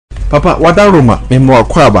Papa, wadaroma memo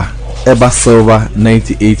kwaba eba silver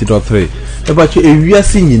 98.3. Eba cho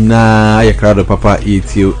ewiase nyina ye krado papa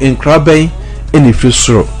etio enkraben eni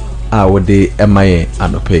fisro a wode emaye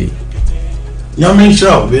anope.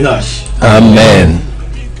 Nyamisha Vinash. Amen.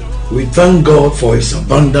 We thank God for his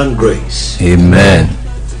abundant grace. Amen.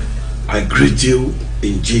 I greet you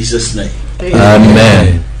in Jesus' name.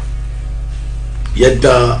 Amen.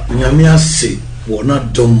 Yeda nyamia se wona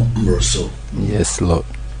dom mroso. Yes, Lord.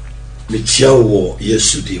 Michia wo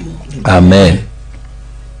Yesu dimu. Amen.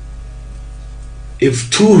 If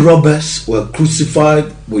two robbers were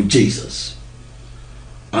crucified with Jesus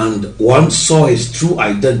and one saw his true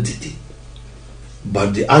identity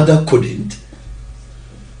but the other couldn't,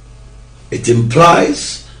 it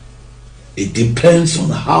implies it depends on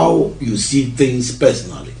how you see things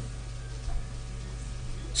personally.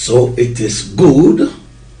 So it is good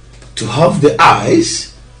to have the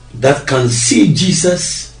eyes that can see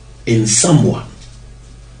Jesus in someone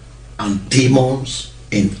and demons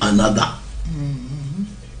in another. Mm-hmm.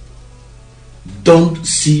 Don't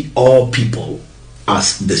see all people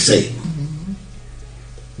as the same. Mm-hmm.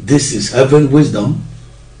 This is Heaven Wisdom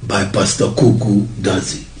by Pastor Kuuku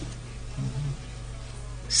Dadzie.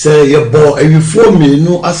 Say your boy every 4 minutes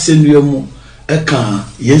no asenwemu eka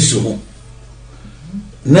Yesu ho.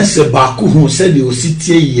 Na se baako hu se de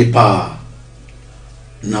ositie yie pa.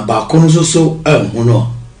 Na baako no so hu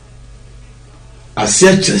no.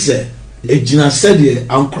 Asia kyerese ejina se de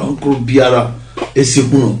ankronkro biara esi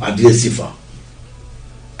hu no ade esifa.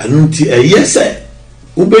 Anu nti eyese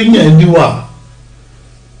ubenya aniwa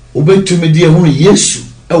ubetumi de hu Yesu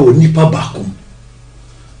ewo nipa baako.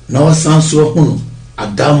 Na wasanso hu no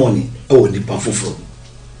adamoni ewo nipa foforo.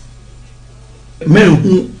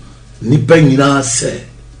 Mehu nipa nyina se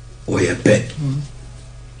oye pe.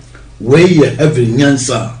 We ye heaven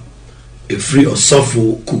nyansa a free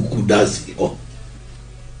osofo Kuuku Dadzie.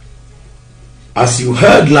 As you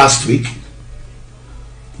heard last week,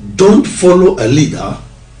 don't follow a leader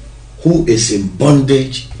who is in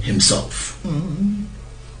bondage himself.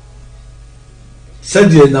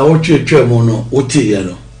 Said ye na otwe mono otiye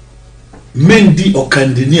no. Mendi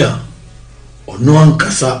okandinia ono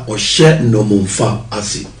ankasa ohye nomumfa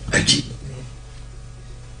ase aji.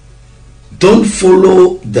 Don't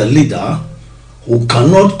follow the leader who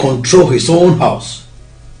cannot control his own house,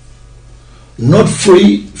 not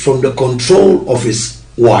free from the control of his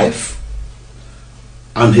wife,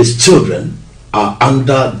 and his children are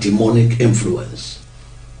under demonic influence.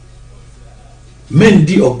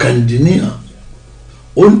 Mendi okandinia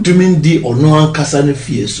ontumindi ono ankasa ne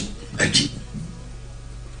fiesu aji.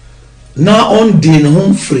 Na on di ne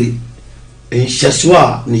ho free nhyeso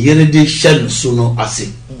a ne yere de hye no so no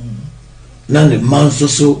ase. Na ne manso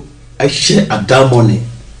so ahye adamoni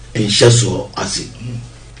nhyeso ase.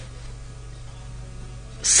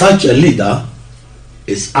 Such a leader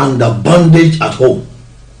is under bondage at home.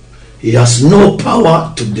 He has no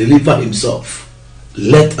power to deliver himself,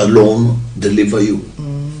 let alone deliver you.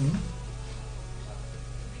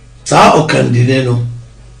 Sa okandine no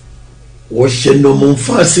wo hyendo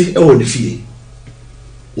mumfasi ewo ne fie.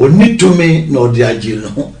 Oni tumi na odi agye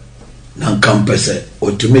no na nkampese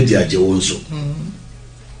otumi di agye wonso.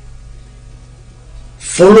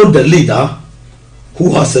 Follow the leader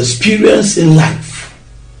who has experience in life,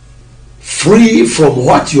 free from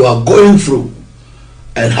what you are going through,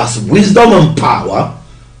 and has wisdom and power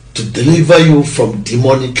to deliver you from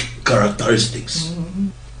demonic characteristics.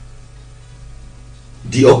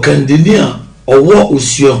 The okandinia owo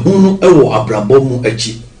usuahunu ewo abrabomu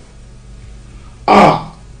echi.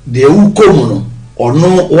 De ukomu no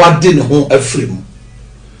ono wade ne ho afrem.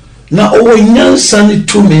 Na owo nyansa ne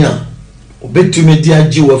tumi a obetumi di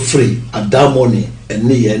agye wa free adamoni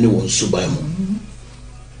ene ye ne won suban mu.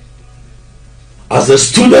 As a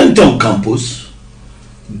student on campus,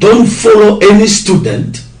 don't follow any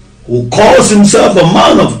student who calls himself a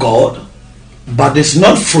man of God but is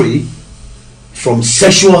not free from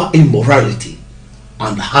sexual immorality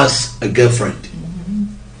and has a girlfriend.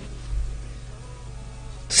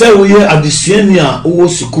 Say we are adisuani a owo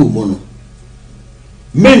school mu no.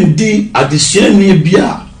 Mendi adisuani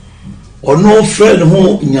bia ono friend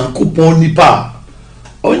ho nyankopon nipa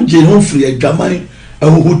onje ho free adwaman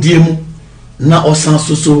ahohodie mu na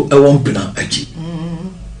osansoso ewo mpena aji.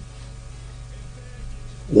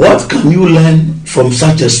 What can you learn from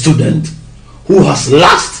such a student who has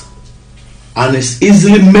last and is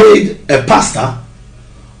easily made a pastor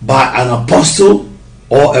by an apostle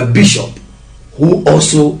or a bishop who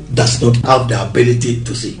also does not have the ability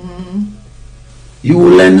to see? You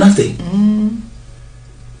will learn nothing.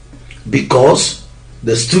 Because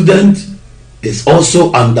the student is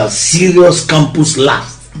also under serious campus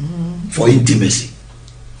lust for intimacy.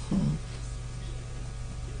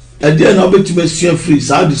 And then I'll be to be free.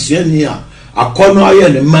 So I'll be here. I call no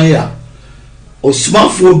iron and Maya or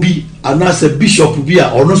smart for be and as a bishop be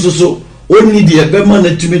or no so only the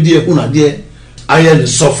Beman to me, dear Una dear. Iron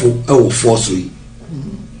is soft or forcefully.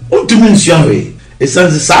 What do you mean, Shaway? It's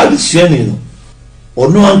as a side shining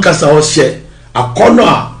or no uncasa or share a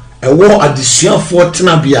corner a war at the sheer for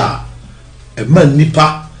Tinabia a man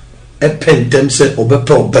nipper a pen temse or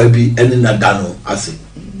bepo baby and in a dano. I say.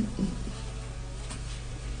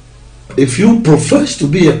 If you profess to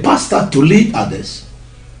be a pastor to lead others,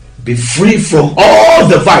 be free from all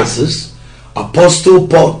the vices Apostle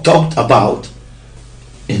Paul talked about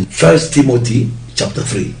in 1 Timothy chapter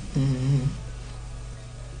 3.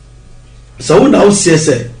 So now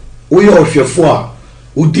say we are fearful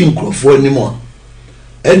who didn't grow for anymore.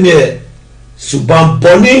 And ye suban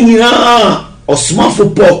bonina or smart for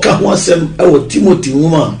Paul can was Timothy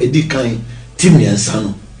woman edi kind Timmy and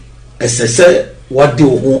Sano. As I say what they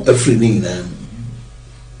want everything.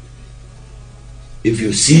 If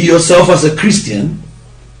you see yourself as a Christian,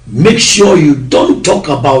 make sure you don't talk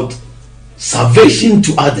about salvation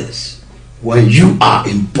to others when you are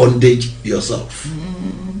in bondage yourself.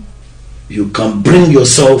 You can bring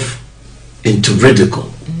yourself into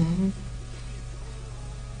ridicule.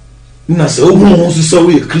 Na se ohu ho so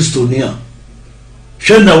we Kristonia.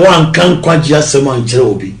 Hwe na wan kan kwagye asem ankyere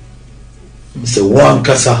obi. Se wan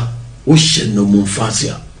kasa wo hye no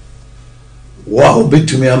mumfasia. Wa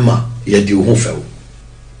obetumi ama ye di ho fewo.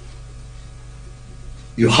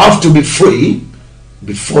 You have to be free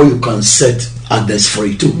before you can set others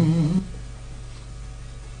free too.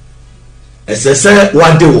 As I say,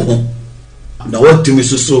 what do you want? Now, what do you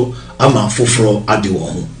so? I'm a fufro adi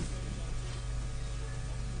wo.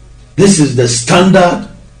 This is the standard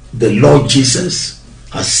the Lord Jesus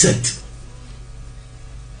has set.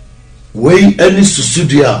 Way any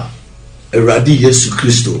susudia eradi Yesu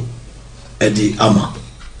Christo edi ama.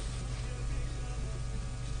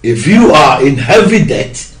 If you are in heavy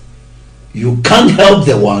debt, you can't help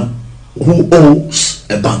the one who owes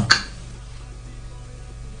a bank.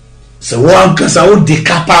 So one kasa o de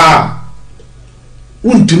kapa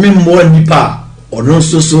untumi mo nipa ono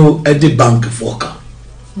so at the bank foka.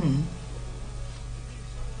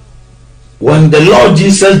 When the Lord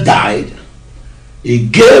Jesus died, he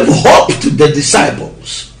gave hope to the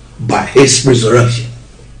disciples by his resurrection.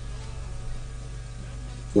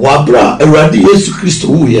 Wabra eradi Yesu Kristo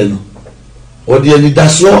wuye no odi ani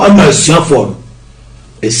daso ama asuafo no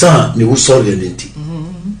esa ne wusori enti.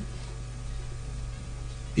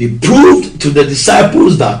 He proved to the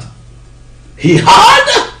disciples that he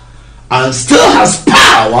had and still has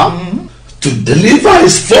power to deliver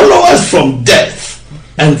his followers from death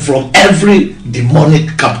and from every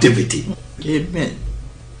demonic captivity. Amen.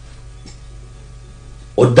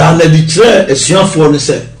 Odana di kire asuafo no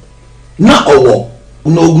se na owo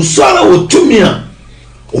no gusara wotumia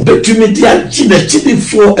obetumi dia chine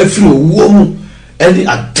fo afiri owuo mu any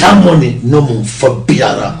adamoni no mu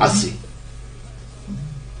fabiara ase.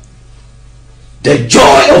 The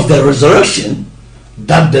joy of the resurrection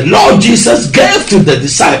that the Lord Jesus gave to the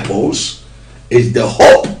disciples is the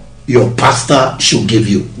hope your pastor should give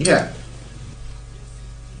you. Yeah.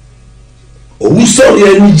 Owusori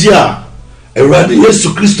enija erade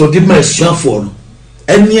Yesu Kristo di ma asuafo no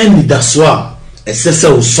eni anidaso a esese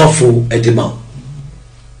usofo edima.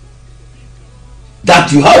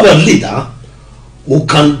 That you have a leader who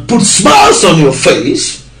can put smiles on your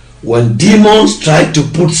face when demons try to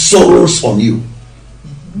put sorrows on you,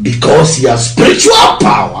 because he has spiritual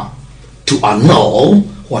power to annul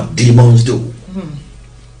what demons do.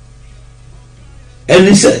 And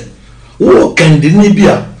he said, "Wo kendini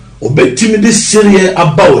bia obetimi de serie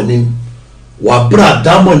abawonim wabra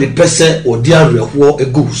damo ni pese odi areho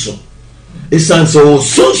egu so." Esan so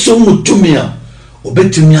so mutumia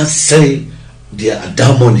obetimi asay dia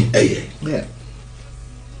adamoni eye. Yeah.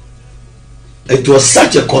 It was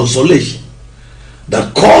such a consolation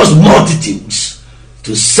that caused multitudes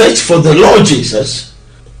to search for the Lord Jesus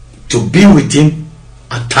to be with him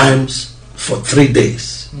at times for 3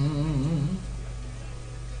 days.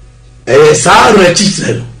 Esa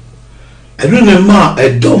register edunema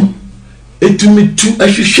edom etumi tu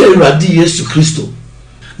ahwehwe Awurade Yesu Kristo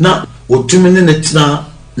na otumi ne netina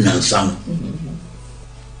nansano.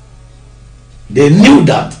 They knew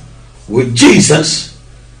that with Jesus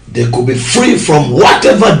they could be free from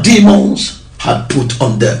whatever demons had put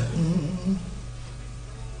on them.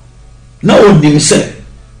 Now when they say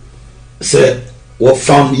what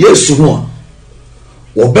from Yesu ho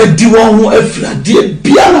obedi won ho afrade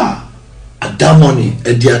biara adamoni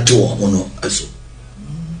ediato hono eso.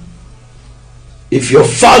 If your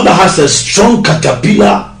father has a strong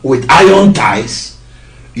caterpillar with iron ties,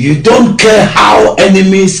 you don't care how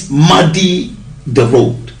enemies muddy the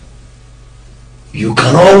road. You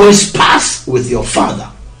can always pass with your father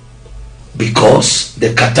because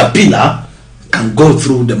the caterpillar can go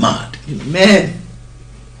through the mud. Amen.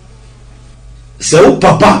 So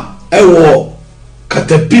papa ewo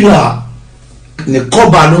caterpillar ne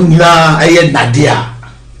koba no nyina eye nadia.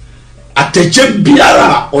 Ateche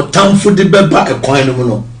biara otamfo de beba ekwan no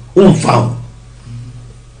no umfa.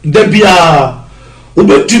 De bia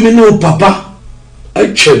obetumi no papa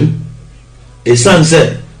atwem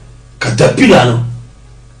esanse caterpillar no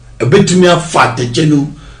ebetumi afa ateche no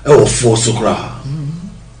ewo force kra.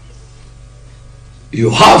 You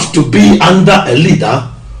have to be under a leader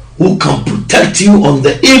who can protect you on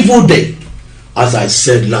the evil day, as I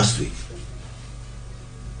said last week.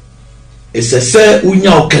 It's a say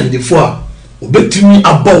unya okendifo obetumi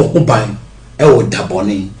aba wo ban e wo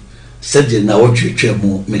daboni said na wotwetwe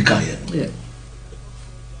mu mekaye.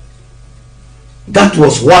 That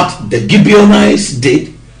was what the Gibeonites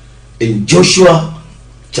did in Joshua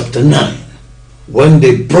chapter 9 when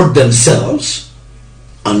they brought themselves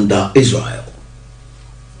under Israel.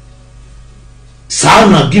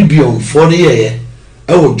 Sana Gibeon for the year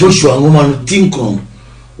ewo Joshua ngoma tinkon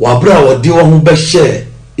wabra wodi wo ho be share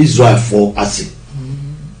Israel for us.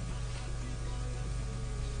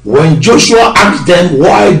 When Joshua asked them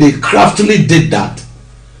why they craftily did that,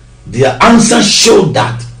 their answer showed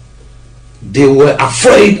that they were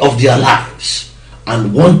afraid of their lives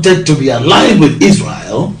and wanted to be aligned with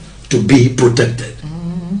Israel to be protected.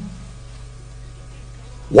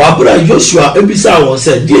 Wabra Joshua ebisa won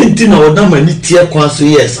said die nti na woda mani tie kwan so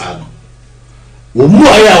yes ano wo mu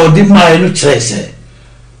aya odi mai no kire se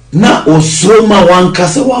na osuro ma wan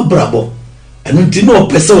kase wabrabo eno nti na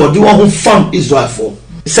opese wodi wo ho fam Israel for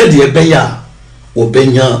said ye beya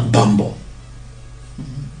obenya bambo.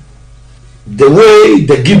 The way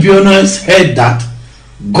the Gibeonites heard that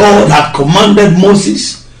God had commanded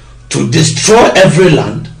Moses to destroy every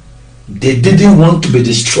land, they didn't want to be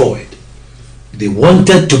destroyed. They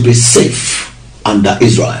wanted to be safe under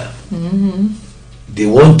Israel. They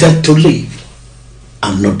wanted to live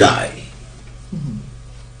and not die.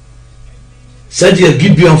 Said ye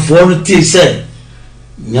Gibeon for tea said,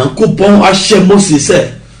 Nyankopon ashe Moses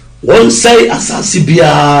said, one say asasi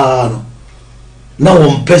biara na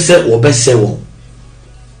won pese obese won.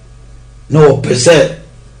 Na won pese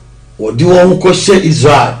wodi won ko hye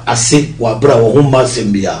Israel ase wabra wo ho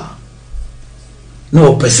masem biara. Na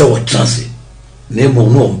won pese wo transit.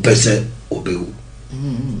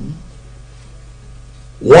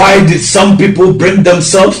 Why did some people bring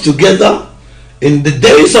themselves together in the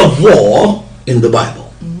days of war in the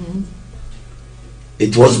Bible?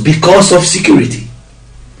 It was because of security.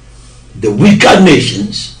 The weaker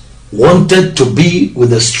nations wanted to be with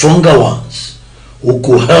the stronger ones who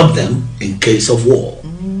could help them in case of war.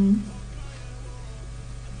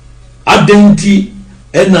 Adenti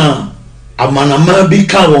ena amanama bi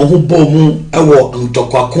ka won ho bomu ewo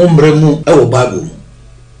ntokwakombre mu ewo Bible mu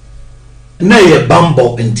na ye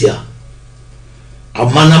bambo ntia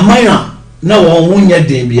amanama ya na won ho nya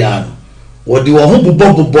den bia no wodi won ho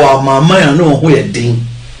bobo amama ya na won ho ye den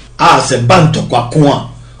a se bantokwakom a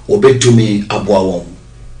obetumi aboa won.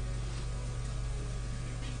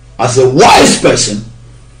 As a wise person,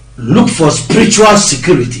 look for spiritual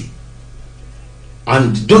security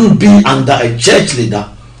and don't be under a church leader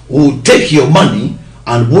who will take your money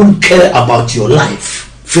and won't care about your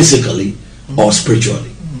life physically or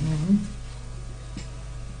spiritually.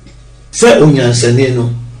 Say onyansane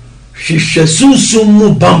no hwehwe sunsum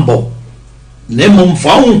mu bambo na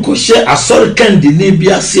momfa wonko hye asori kandi ne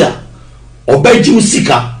biase a obaji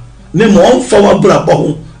usika ne momfa wabrabo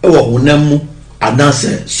ho ewo honam mu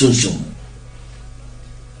adanse sunsum.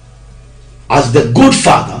 As the good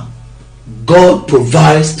father, God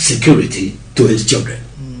provides security to his children.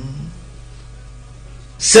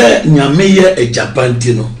 Say nyameye e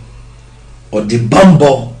japantino or the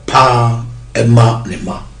bambo pa ema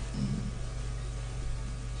nema.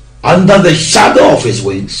 Under the shadow of his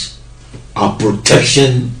wings, our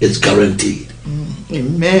protection is guaranteed.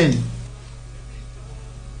 Amen.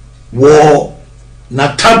 War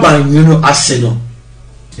na taban yuno aseno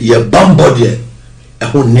ye bambo de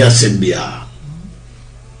ehun ni asembia.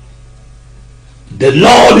 The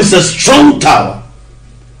Lord is a strong tower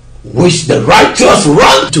which the righteous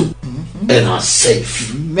run to and are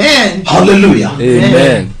safe. Amen. Hallelujah.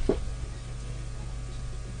 Amen.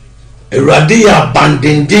 Eradia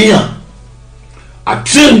bandindia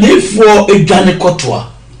atene for edwane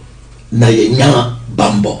kotwa na yenya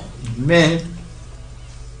bambo. Amen.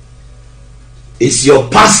 Is your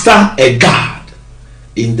pastor a guard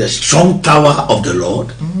in the strong tower of the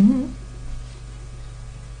Lord?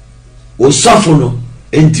 Osafono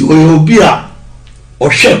enti oyobia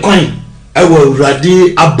ohwe kwan ewo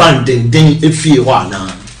awurade abandenden efie ho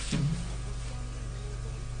ana.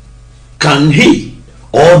 Can he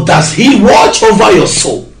or does he watch over your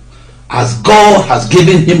soul as God has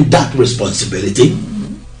given him that responsibility?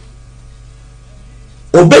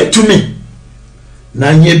 Obetumi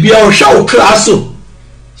na nyebia ohwa okra so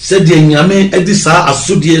se de nyame edi saa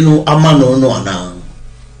asodie no amano no ana.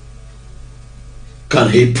 Can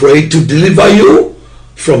he pray to deliver you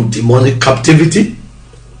from demonic captivity?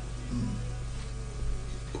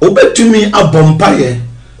 Obetumi abompaye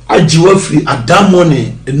ajiwafri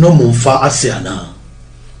adamoni enomumfa asiana.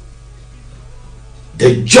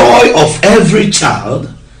 The joy of every child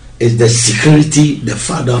is the security the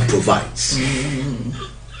father provides.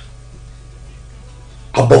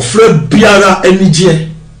 Abofre biara enije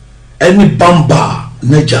eni bamba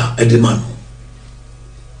neja edimano.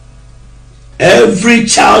 Every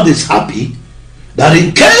child is happy that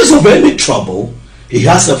in case of any trouble, he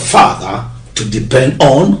has a father to depend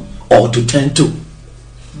on or to turn to.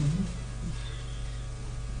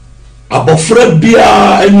 Abofre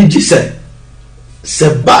biara eniji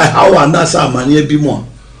se ba how anasa amanye bi mo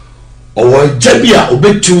owo jabia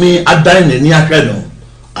obetumi adan nani ahwe no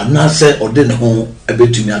anase ode ne ho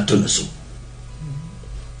ebetumi ato so.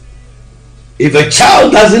 If a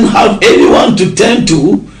child doesn't have anyone to turn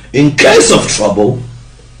to in case of trouble,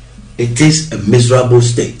 it is a miserable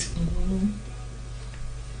state.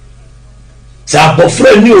 Sa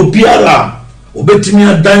abofre ni obiara obetumi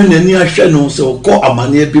adan nani ahwe no se okọ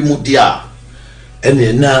amanye bi mu dia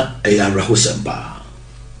ene na eyarahosemba.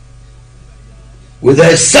 With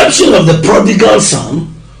the exception of the prodigal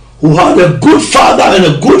son, who had a good father and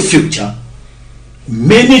a good future,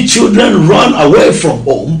 many children run away from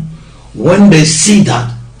home when they see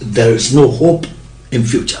that there is no hope in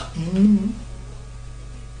future.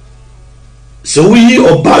 So we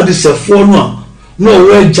oba this phone no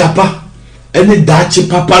we japa any dachi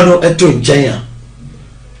papa no eto nchen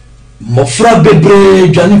mofra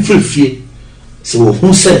bebre dwane frefie so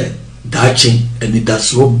hu se dachi any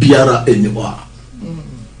daso biara anywhere.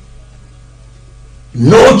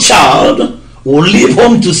 No child will leave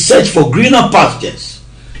home to search for greener pastures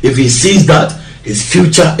if he sees that his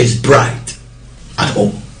future is bright at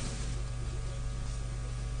home.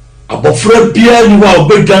 Abofra bia ni wa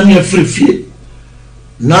obedwane afrefie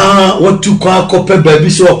na watu kwa kope baby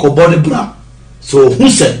so akobone bra so hu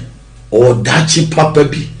se o dachi papa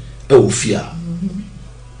bi e ofia.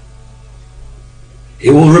 He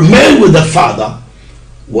will remain with the father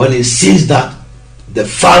when he sees that the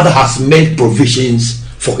father has made provisions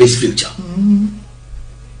for his future.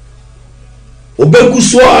 Obeku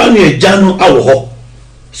so ani ejano awo ho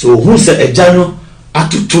so hu se ejano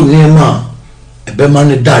atutu nema ebema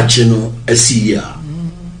ne dachi no asiya.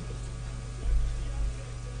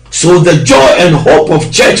 So the joy and hope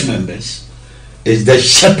of church members is the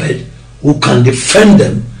shepherd who can defend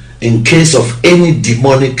them in case of any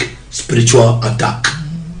demonic spiritual attack.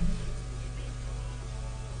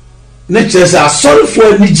 Next is sorry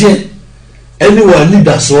for nije anyone need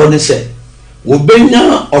us one say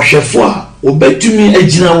obenya ohwefo a obetumi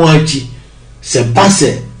agina wanchi se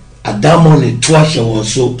passe adamo ne toahye won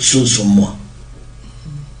so sunsumo.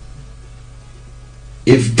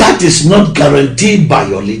 If that is not guaranteed by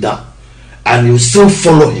your leader and you still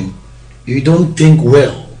follow him, you don't think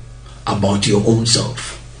well about your own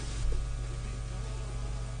self.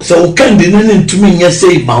 So can the name to me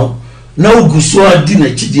say now now guswa di na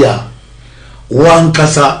chidia wan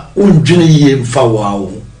kasa undwene ye mfa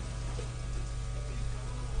wawo.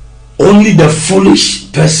 Only the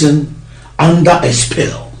foolish person under a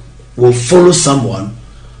spell will follow someone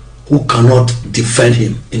who cannot defend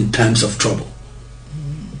him in times of trouble.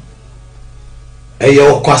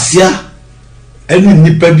 Eyo kwasia eni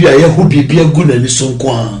nipa bi a yehu bibia gu na ni so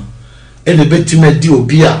nko ene betima di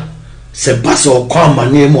obi a se pass okwa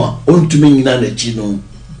amane mu a ontumi nyina na chi no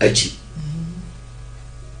achi.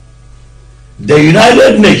 The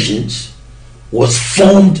United Nations was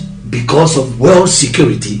formed because of world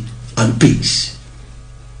security and peace.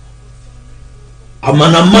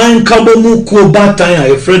 Amanaman kabomu ko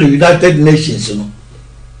batan a friend the United Nations no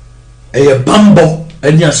eye bambo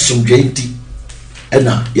eni asomdwenti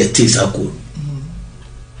ena yetisa ko.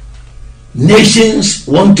 Nations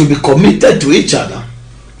want to be committed to each other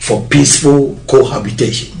for peaceful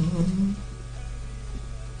cohabitation.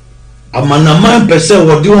 Amanaman pese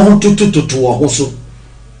wodi ho tutututu wo so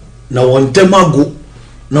na won temago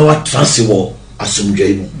na wa transiwo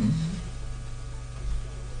asomdwai mu.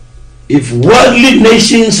 If worldly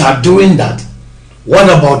nations are doing that, what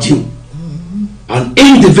about you? An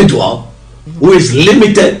individual who is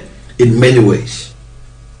limited in many ways.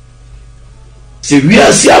 See, we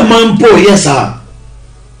are seeing man po yes sir.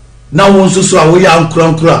 Now one so a we are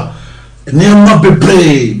nkura nema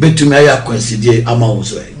bebre betumi aya consider ama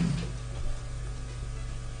wonso.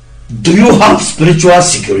 Do you have spiritual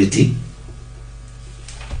security?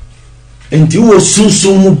 And you will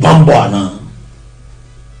soon bambo ana.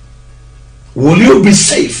 Will you be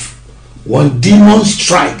safe when demons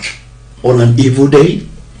strike on an evil day?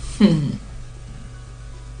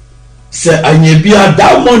 Say anyebia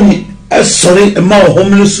that money sorry ma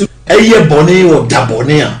homeless eye boni or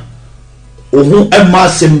dabonia ohu ema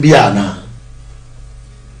sembia na.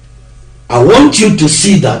 I want you to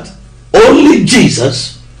see that only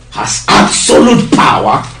Jesus has absolute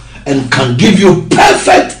power and can give you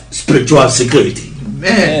perfect spiritual security.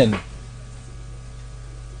 Amen.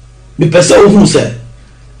 Me pese ohu say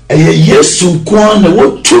Yesu Kwan na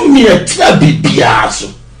wotumi etra bibia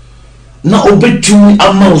so na obetumi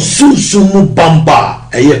ama sunsumu bamba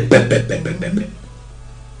pepe.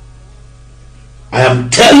 I am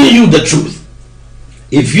telling you the truth.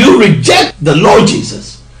 If you reject the Lord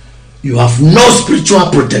Jesus, you have no spiritual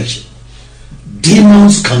protection.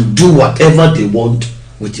 Demons can do whatever they want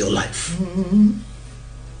with your life.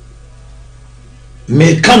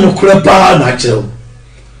 Me kanu krepa na chel.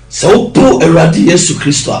 So po eradi Yesu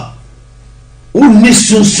Kristo a uni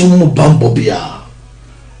sunsumu bambo bia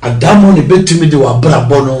adamo ne betumi de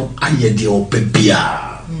wabrabo no ayede opebia.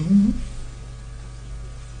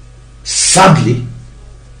 Sadly,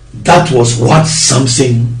 that was what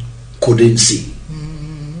Samson couldn't see.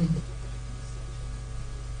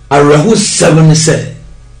 Arahu 7 said,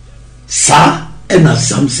 Sa ena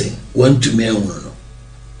Samson went to me.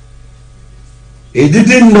 He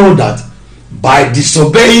didn't know that by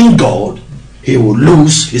disobeying God, he would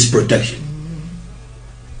lose his protection.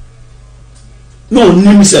 No,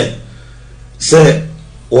 nim say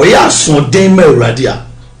oya so den me radia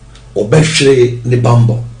obehwe ne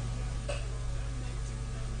bambo.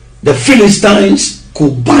 The Philistines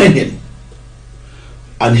could bind him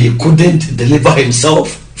and he couldn't deliver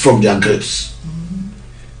himself from their grips.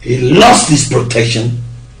 He lost his protection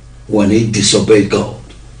when he disobeyed God.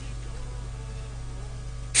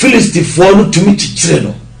 Philistine no to me chichire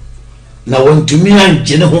no na won to me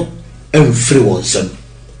angene ho emfiri wonsam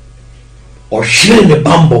o hwere ne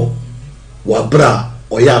bambo wa bra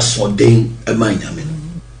o ya soden emanyame.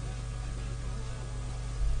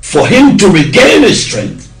 For him to regain his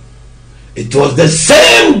strength, it was the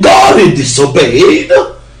same God he disobeyed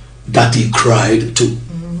that he cried to.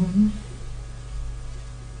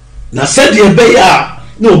 Na said ye beya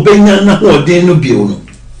no benya na ho den no bio no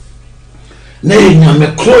na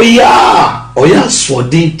nyame kroya oya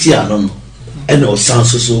soden ti ano no ena o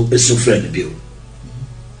sanso so esufre ne bio.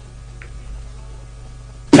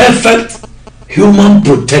 Perfect human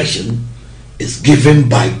protection is given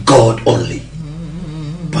by God only.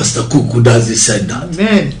 Pastor Kuuku Dadzie said that.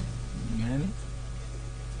 Amen.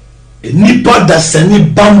 Nipa da sani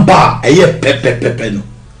bamba eye pepe no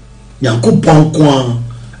Nyankopon kwa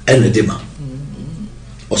ene dema.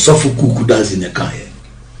 Osofu Kuuku Dadzie ne kaye.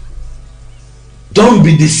 Don't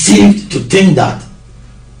be deceived to think that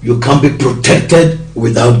you can be protected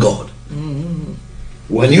without God.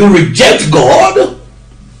 When you reject God,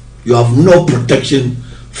 you have no protection,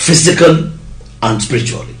 physical and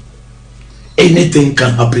spiritually. Anything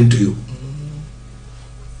can happen to you.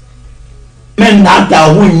 Men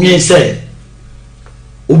nata wunye se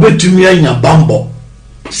ubetumi anya bambo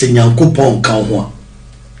se Nyankopon kan ho a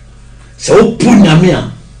se opu nyame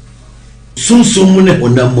a sunsumu ne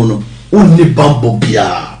honamu no unni bambo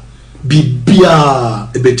bibia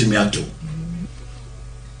ebetumi ato.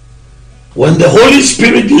 When the Holy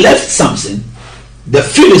Spirit left Samson, the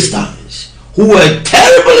Philistines, who were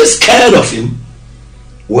terribly scared of him,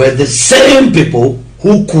 were the same people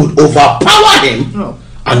who could overpower him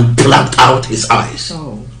and plucked out his eyes.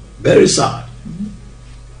 Very sad.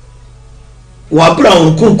 Wabra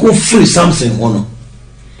unkunku free Samson hono.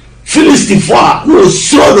 Philistine for no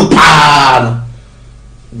soro pa.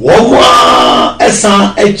 Woma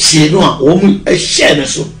esa echi no a womu ehye ne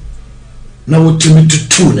so. Na wotumi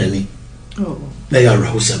tutu nani. Na ya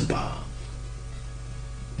rahusempa.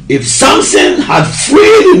 If Samson had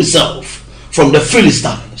freed himself from the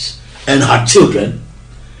Philistines and had children,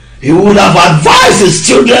 he would have advised his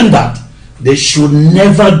children that they should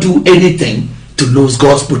never do anything to lose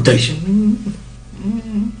God's protection.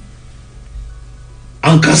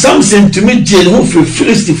 Anka Samson to me jail who free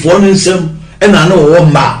Philistine for himself and I know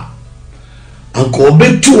one ma anko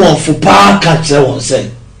betu won fo pa ka kire won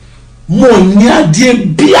say mo nya de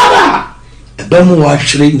biara ebe mo wa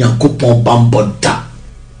hwere Nyankopon bamboda.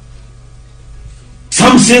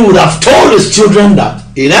 Samson would have told his children that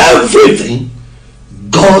in everything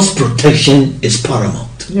God's protection is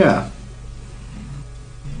paramount. Yeah.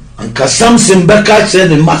 And Samson beka kire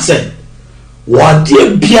ne ma say wa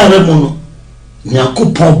de biara mo no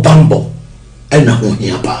Nyankopon bambo ena ho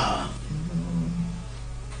hia pa.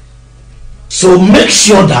 So make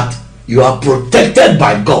sure that you are protected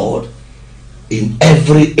by God in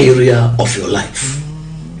every area of your life.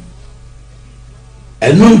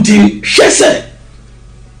 Enunti hwese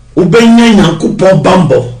ubenya Nyankopon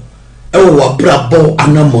bambo ewo wabrabo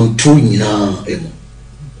anamonto nyina emu.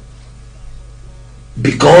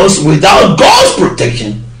 Because without God's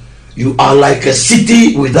protection, you are like a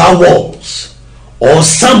city without walls, or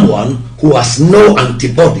someone who has no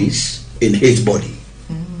antibodies in his body.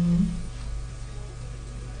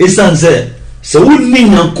 Isan se wuni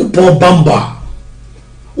Nyankopon bamba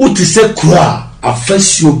uti se kura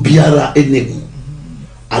afesio biara enemu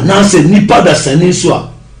anase nipa da sani so a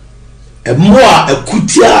emoa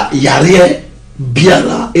ekutia yare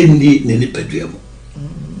biara eni ne nipadua mu.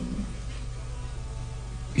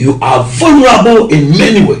 You are vulnerable in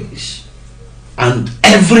many ways, and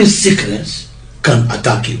every sickness can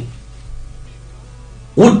attack you.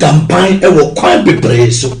 Udampan ewo kwan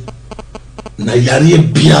bebree so na yare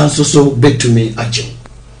bia so betumi acho.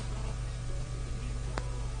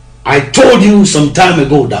 I told you some time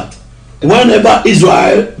ago that whenever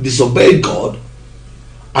Israel disobeyed God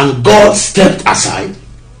and God stepped aside,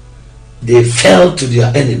 they fell to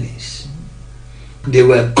their enemies. They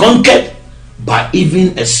were conquered by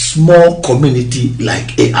even a small community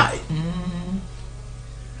like AI.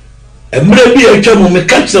 Emrebi echemo me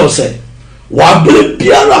catch say wa bre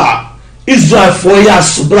biara Israel for ya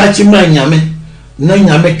subrachi manyame na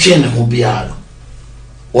nyame twe ne ho biara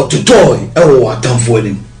ototoy ewo atamfo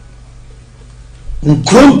anim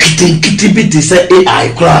nkron kiti biti say AI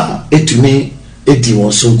kra etumi edi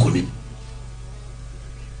won so nkonim.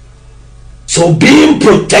 So being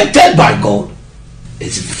protected by God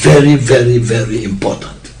is very, very, very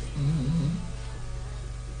important.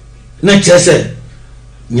 Next I say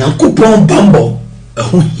Nyankopon bambo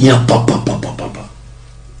ehun hia papa.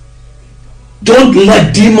 Don't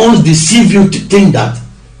let demons deceive you to think that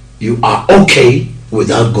you are okay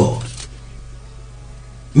without God.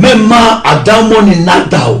 Mema adamo ni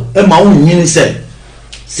nadao ema unyini se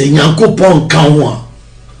Nyankopon kan ho a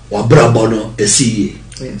wa brabo no esiye.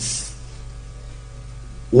 Yes.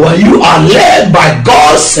 When you are led by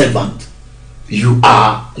God's servant, you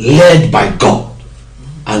are led by God,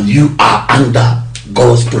 and you are under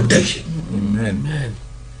God's protection. Amen.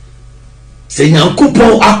 Se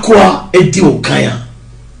Nyankopon akwa edi okanya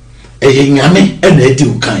eye nyame ena edi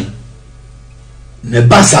okan ne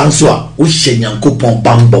basa nso a wo hye Nyankopon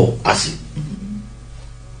bambo ase.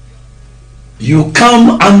 You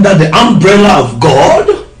come under the umbrella of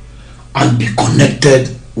God and be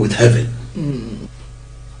connected with heaven.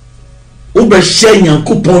 Ube hye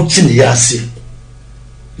Nyankopon chine yase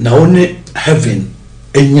na one heaven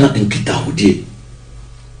enya nkitahudie.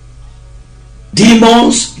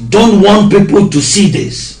 Demons don't want people to see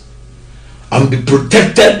this and be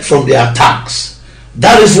protected from their attacks.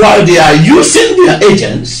 That is why they are using their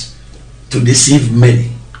agents to deceive many.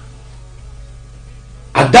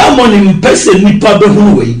 Adamoni mpese nipa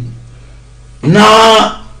behunwe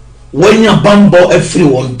na wanya bambo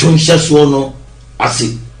everyone tonhyeso no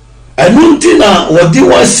ase. Enunti na wodi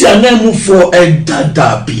wasi anemu for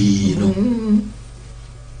edada bi no.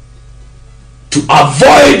 To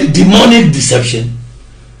avoid demonic deception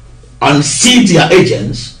and see their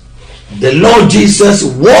agents, the Lord Jesus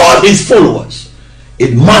warned his followers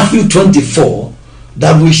in Matthew 24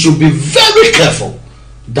 that we should be very careful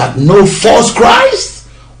that no false Christ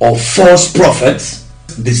or false prophets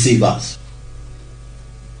deceive us.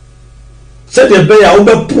 Said the bear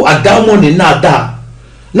obepu adamo ni nada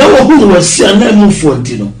na wohunu wasi anemu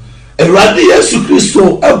fontino Erade Yesu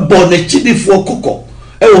Kristo ebo ne chidifo koko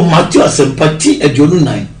ewo Matthew asempati aduonu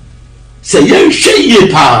 9 se yenhwe ye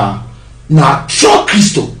pa na tro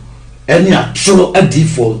Kristo eni atro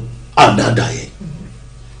adifo adadaye.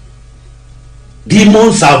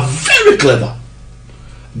 Demons are very clever.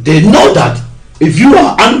 They know that if you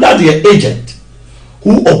are under their agent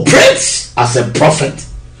who operates as a prophet,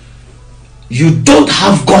 you don't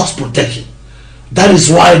have God's protection. That is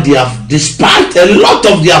why they have dispatched a lot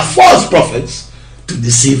of their false prophets to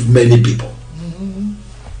deceive many people.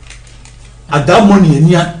 At that money,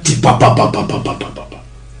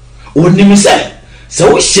 only me say,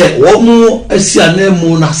 So we share one more as your name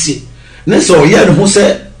Monasi. Neso yen who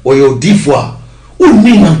said, or your differ, who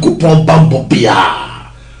mean and coupon bambo pia.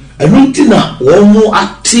 And untina, one more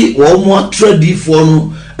acti, one more trade for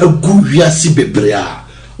no, a good yasi bebrea,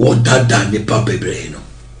 or dada nipa bebreno.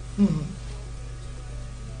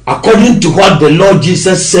 According to what the Lord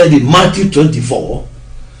Jesus said in Matthew 24,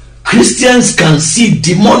 Christians can see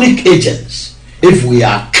demonic agents if we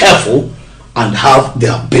are careful and have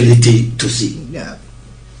the ability to see. Yeah.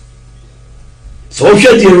 So if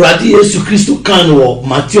you ready Yesu Christo kan wo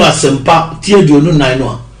Matthew asempa tie do no nan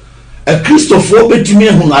no a Christopher betumi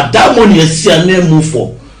ehun adamon yesia na mu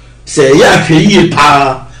fo say ya hwe yie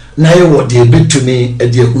pa na ye wo de betumi e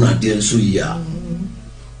de ehun ade nso yia.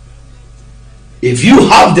 If you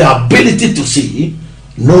have the ability to see,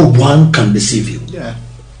 no one can deceive you. Yeah.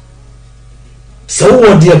 So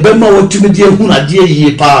what the bema what to me de ehun ade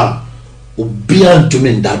yie pa obia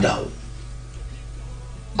ntumi ndada.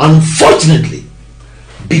 Unfortunately,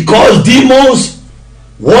 because demons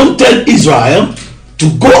wanted Israel to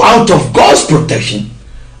go out of God's protection,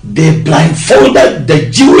 they blindfolded the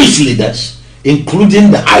Jewish leaders, including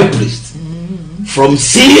the high priest, from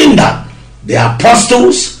seeing that the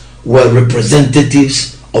apostles were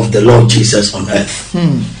representatives of the Lord Jesus on earth.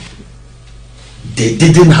 They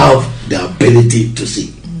didn't have the ability to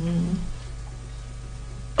see.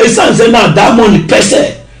 It's something that money per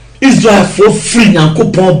se. Israel for free and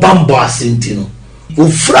coupon bambo asintino. For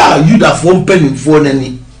fra Judah for penny for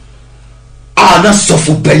any. Ah, that's so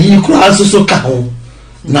for penny cross so kahon.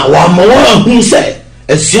 Now, one more who say,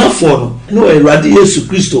 a sian for no a radius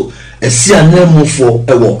Christo, a sian name for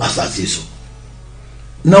a war assassin.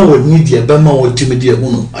 Now, what need the Bema or Timidia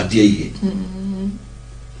Uno a day.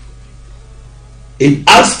 In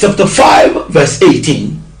Acts chapter 5, verse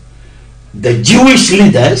 18, the Jewish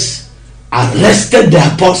leaders arrested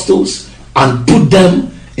the apostles and put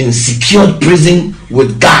them in secured prison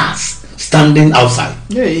with guards standing outside.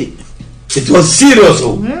 Hey. It was serious.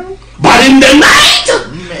 But in the night,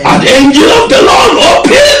 an angel of the Lord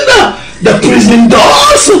opened the prison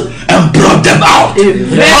doors and brought them out.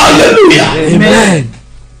 Amen. Hallelujah. Amen.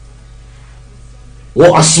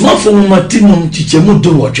 What a small form of Timon Chichemu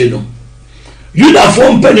do what you know. You that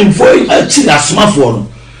form penning for a chin a small form.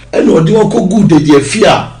 And what do you call good the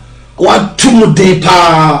fear? What two day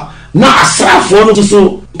pa na asra for no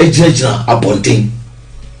so ejina abonten.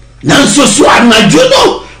 Nanso so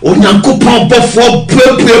anajono onyankopon bofo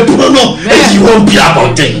pepe no e won be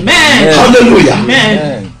abonten. Hallelujah.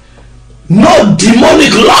 Amen. No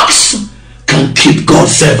demonic locks can keep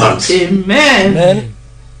God's servants. Amen.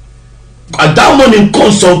 Adamon in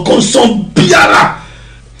console biara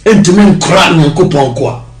into men cry nyankopon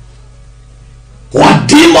kwa. What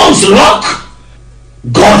demons lock,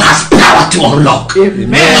 God has power to unlock.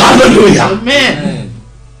 Amen. Hallelujah. Amen.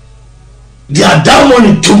 The Adamon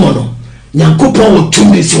in tumono, nyankopon will to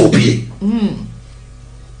me so be.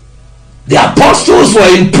 The apostles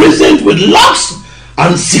were imprisoned with locks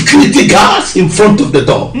and security guards in front of the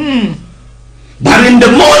door. But in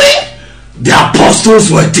the morning, the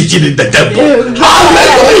apostles were teaching in the temple.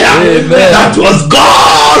 Hallelujah. Amen. That was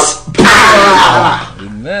God's power.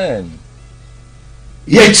 Amen.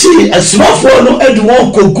 Yechi a small for no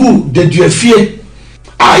edwon kogu de duafie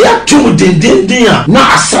aya tum dendenden a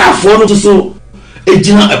na asrafo no so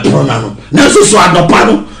ejina eprona no na so adopa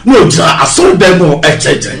no na ojina asoro dem no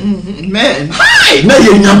echeche. Amen. Hi na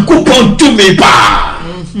ye nyankopon to me pa.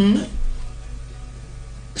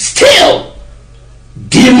 Still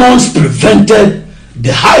demons prevented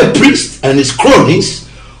the high priest and his cronies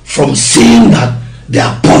from seeing that the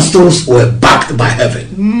apostles were backed by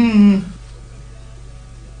heaven.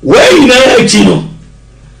 Where you know chino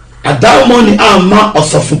adamoni ama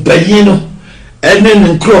osofu panyino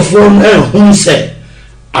enen nkrofo no ehun se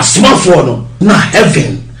asmafo no na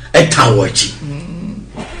heaven etawachi.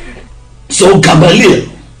 So Gamaliel,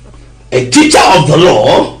 a teacher of the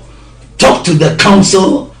law, talked to the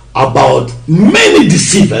council about many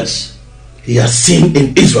deceivers he has seen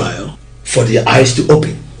in Israel for their eyes to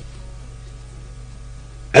open.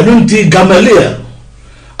 I don't think Gamaliel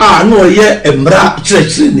no ye emra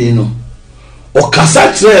church no o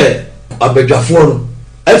kasa chere abedwafo no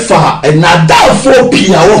efa enadafo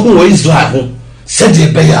pia wo ho Israel ho said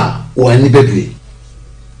the beya wani bebre.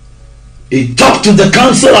 He talked to the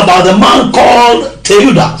council about the man called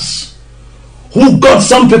Theudas who got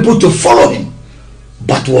some people to follow him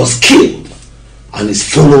but was killed and his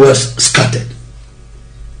followers scattered.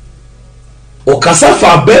 O kasa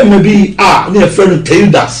fa be maybe ne friend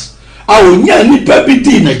Theudas onya nipa bi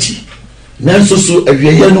di na chi nanso so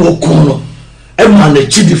awieye no okon no e ma na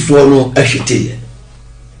chi difo no ahweteye.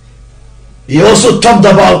 He also talked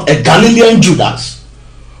about a Galilean Judas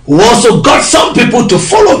who also got some people to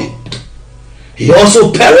follow him. He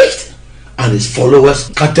also perished and his followers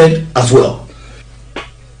scattered as well.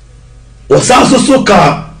 Was also so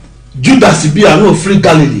ka Judas bi no free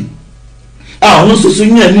Galilee. Ono so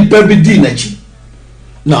nya nipa bi di nachi.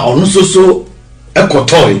 Na ono so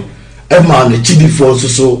ekotoi e ma na chidifo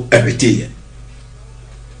so ebeteye.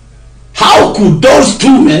 How could those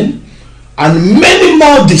two men and many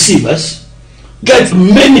more deceivers get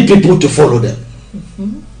many people to follow them?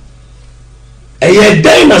 Eye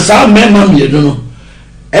dey na sa mema mienu no.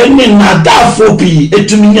 Eni nadafo pi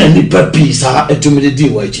etumi nya nipa pi sa etumi de di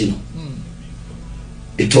wa echi no.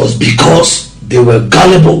 It was because they were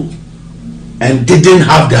gullible and didn't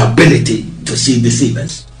have the ability to see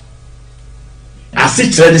deceivers. As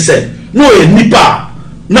it already said, no nipa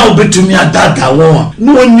now betumi adada won.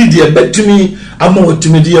 No need the betumi ama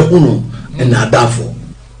wetumi de hunu and adafo.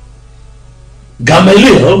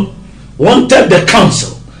 Gamaliel wanted the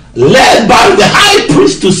council led by the high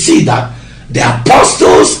priest to see that the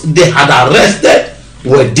apostles they had arrested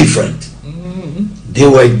were different. They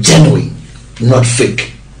were genuine, not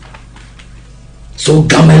fake. So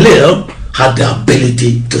Gamaliel had the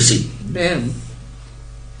ability to see. Amen.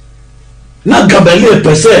 Na Gamaliel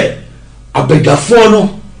per se abegafo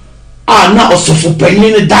no na osofo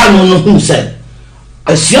panyin da no hu se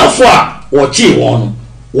asiafo a wochi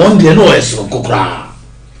won de no esro kokra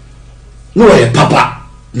no e papa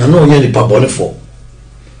na no ye ni pabonefo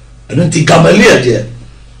eno ti Gamaliel de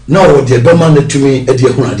na wo de be man tumi e de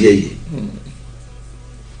hu ade yi.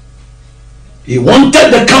 He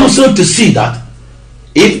wanted the council to see that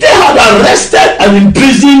if they had arrested and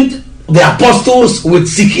imprisoned the apostles with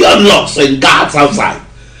secured locks and guards outside,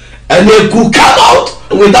 and they could come out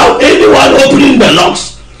without anyone opening the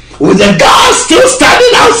locks, with the guards still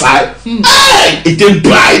standing outside, it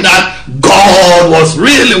implied that God was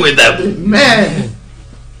really with them. Amen.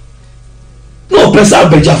 No person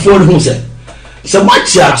bejafo who said, "So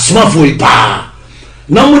much ya smafo ipa."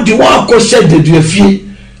 Na mo di wa ko shed de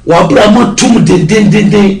duafie, wa bra mo tum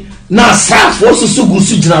den na safo so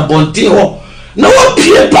gusu gina bonte ho. Na wa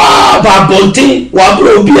pie ba bonte wa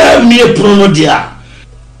bra obi a mie pro no dia.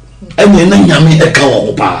 Enye na nyame e ka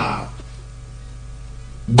wo pa.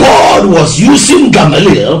 God was using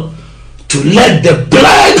Gamaliel to let the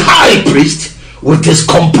blind high priest with his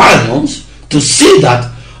companions to see that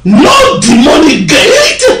no demonic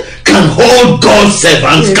gate can hold God's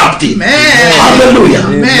servants captive. Amen. Hallelujah.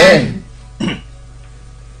 Amen.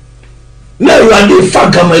 Na you are the fa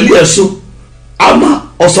Gamaliel so ama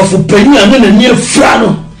osofo panyin na ni afra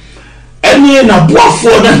no ene na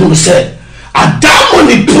boafo na hu se adamo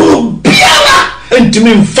ni pro biara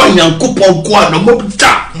entimi mfa Nyankopon ko na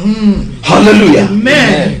mobta. Hallelujah.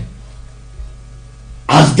 Amen.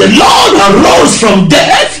 As the Lord arose from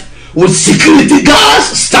death with security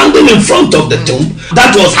guards standing in front of the tomb,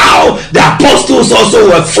 that was how the apostles also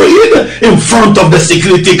were freed in front of the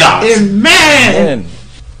security guards. Amen.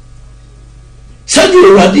 Said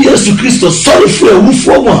you are Jesus Christ, sorry for a woof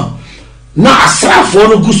na asrafo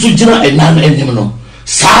no gusu gina enan enim no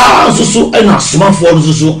saa so and asomafo no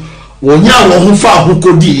so wonya wo ho fa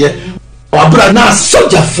ahokodi ye wabra na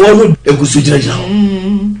sojafo no egusu gina.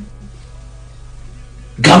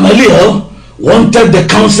 Gamaliel wanted the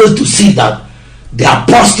council to see that the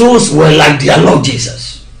apostles were like their Lord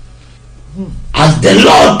Jesus. As the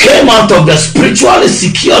Lord came out of the spiritually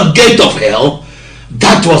secured gate of hell,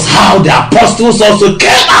 that was how the apostles also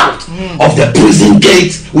came out of the prison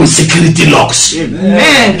gate with security locks.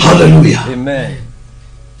 Amen. Hallelujah. Amen.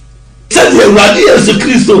 Said the Lord Jesus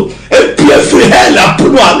Christ, a free hell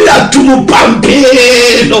upon one, they are two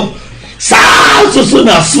pampino. So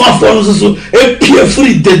na smartphone so a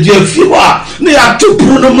free the Jehovah, they are two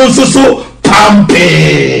pronounces so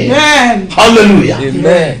pampe. Amen. Hallelujah.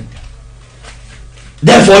 Amen.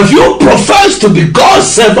 Therefore, if you profess to be God's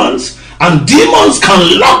servants and demons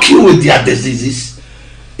can lock you with their diseases,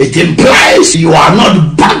 it implies you are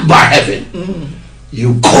not backed by heaven.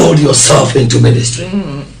 You called yourself into ministry.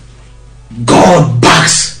 God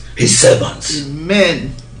backs his servants.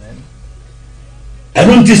 Amen.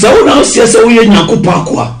 And this is now says we Nyankopon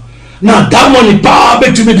kwa na damoni pa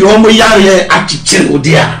betumi de omo yare achichire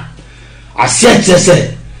odia aset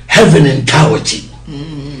say heaven and courage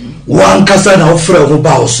wan kasa na ofre ho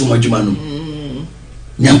ba osuma djuma no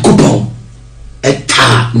Nyankopon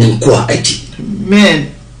eta ne nkoa achi.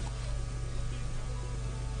 Amen.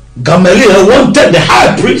 Gamaliel wanted the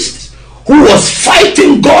high priest who was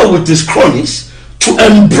fighting God with his cronies to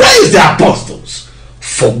embrace the apostles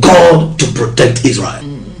for God to protect Israel.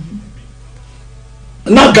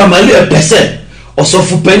 Now Gamaliel per se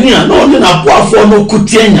Osofu penny and only na boafo no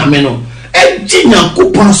kutie nyame no. Eji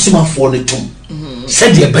Nyankopon asomafo ne tom.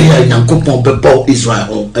 Said the Ebaya Nyankopon bebo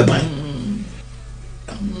Israel eban.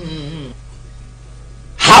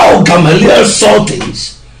 How Gamaliel saw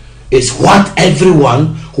things is what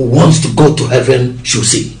everyone who wants to go to heaven should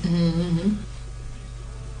see.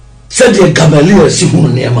 Said the Gamaliel si hu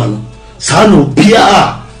neema no. Sa no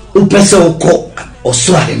bia upese uko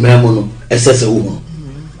osra hememo no esese hu.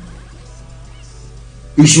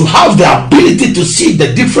 You should have the ability to see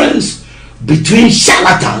the difference between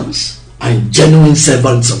charlatans and genuine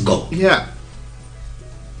servants of God. Yeah.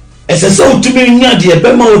 Esese utumi nya de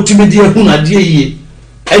bema utumi de hu na de yi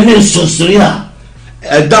ene nsonsori a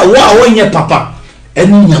da wa wonye papa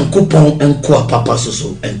ene Nyankopon enko papa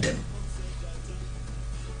so entem.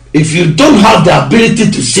 If you don't have the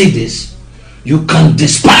ability to see this, you can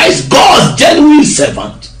despise God's genuine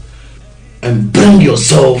servant and bring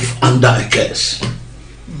yourself under a curse.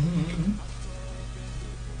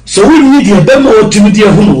 So we need the bema otimi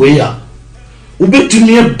hunu we ya.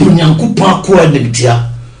 Ubetumi ebu Nyankopon akwa nimtia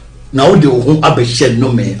na wo de wo ho abehye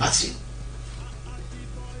no me ase.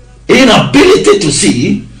 Inability to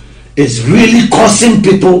see is really causing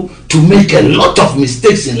people to make a lot of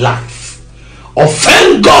mistakes in life,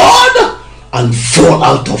 offend God, and fall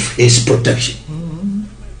out of His protection.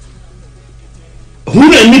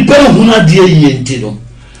 Huna nipa huna die yenti no.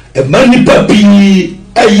 E ma nipa bi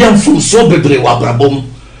ayamfo so bebre wa brabom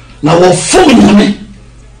na wo fom nyame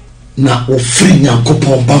na wo free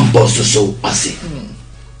Nyankopon bambo so ase.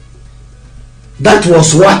 That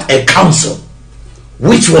was what a council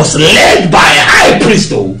which was led by a high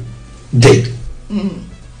priest did.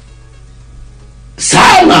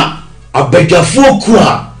 Sana abegafo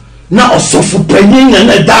kuwa na osofu panyin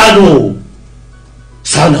na dano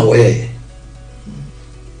sana we.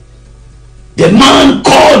 The man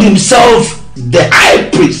called himself the high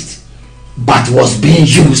priest but was being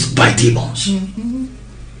used by demons.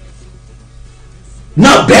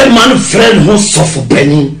 Now that man friend who suffer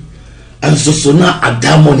penny and so na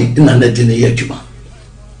adamoni in an edine.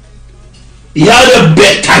 He had a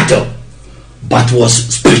big title but was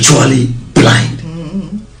spiritually blind.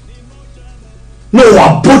 No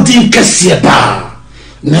abodi kese ba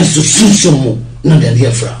na sususumu na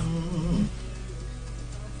deliefra.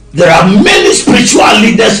 There are many spiritual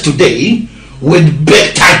leaders today with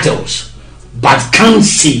big titles but can't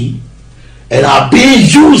see and are being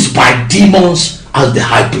used by demons as the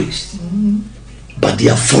high priest. But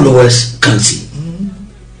their followers can't see.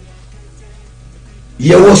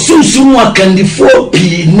 Ye wo sunsun akandifo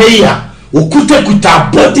pi neya okuta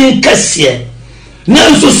kuta body kese na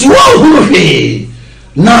nsusu wo hwe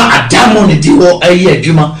na adamo ne di wo aye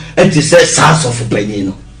adwuma enti se sars of panyin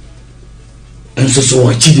no nsusu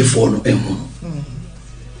wo chidifo no emu.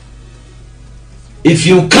 If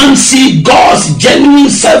you can't see God's genuine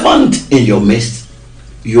servant in your midst,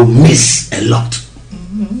 you miss a lot.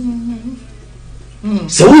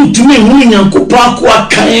 So we do me Nyankopon akwa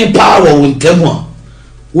kan pa wo ntemu a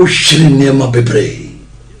wo hwiri nema bebre.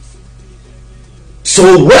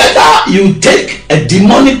 So whether you take a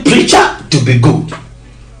demonic preacher to be good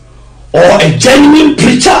or a genuine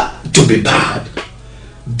preacher to be bad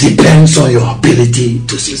depends on your ability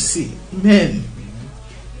to see. Amen.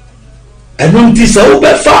 And when this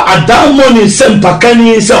obefa adamoni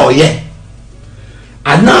sempakani se oye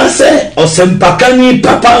anase o sempakani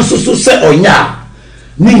papa nsusu se onya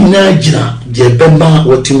ni nyina gina je bema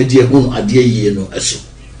wotimidie hu ade yie no eso.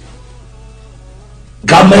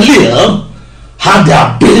 Gamaliel had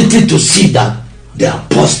the ability to see that the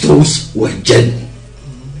apostles were genuine.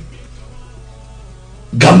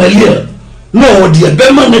 Gamaliel no de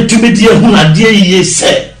bema na timidie hu ade yie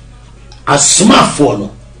se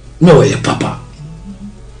asomafo no ye papa.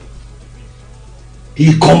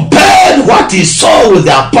 He compared what he saw with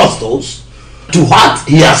the apostles to what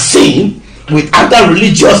he has seen with other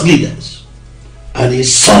religious leaders, and he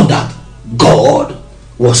saw that God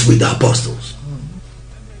was with the apostles.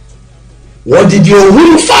 What did you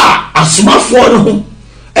hunufa asomafo no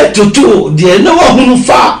etoto de na wa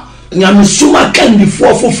hunufa nyamesuma kan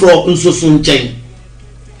before foforo nsoso nchen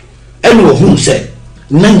ene wo hunu se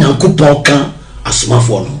na Nyankopon kan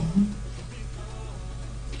asomafo no.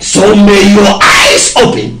 So may your eyes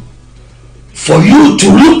open for you to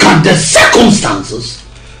look at the circumstances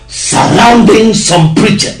surrounding some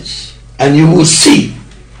preachers, and you will see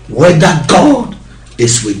whether God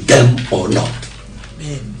is with them or not.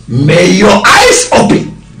 Amen. May your eyes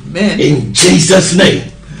open. Amen. In Jesus'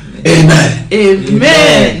 name. Amen.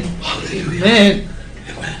 Amen. Hallelujah. Amen.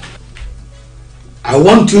 Amen. I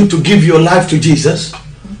want you to give your life to Jesus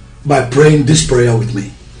by praying this prayer with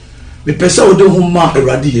me. Me pesa wo de ho ma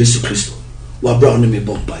Awurade Yesu Kristo. Wa bra on me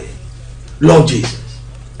bompaye. Lord Jesus.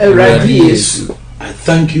 Awurade Yesu. I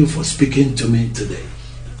thank you for speaking to me today.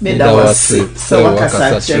 Me da wase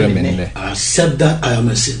sawakasa chemene. I accept that I am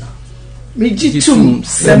a sinner. Me jitum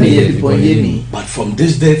seme yebonyeni. But from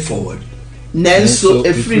this day forward, Nenso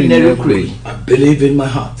efri nerukuri. I believe in my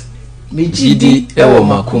heart. Me jidi ewo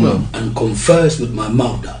makumam. And confess with my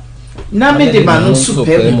mouth that Na me de manunsu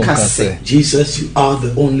pe Kaase. Jesus, you are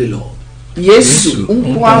the only Lord. Yesu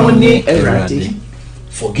nkwa ni Awurade.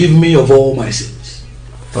 Forgive me of all my sins.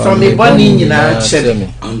 From me boni nyina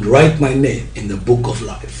chem. And write my name in the book of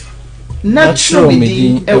life. Natural me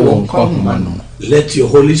din ewo nkwa homa no. Let your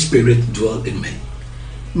Holy Spirit dwell in me.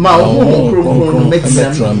 Ma wo kronkron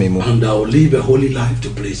metra me mo. And I will live a holy life to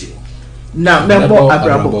please you. Na mebo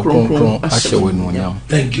abrabo kronkron ahye no.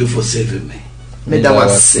 Thank you for saving me. Me da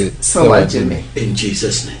wase sawajeme. In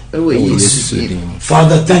Jesus' name. Ewe Yesu.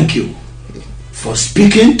 Father, thank you for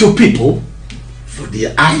speaking to people, for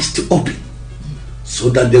their eyes to open, so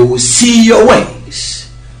that they will see your ways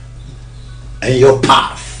and your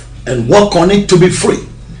path and walk on it to be free.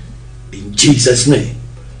 In Jesus' name,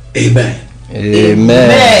 amen.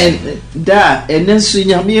 Amen. Da enensu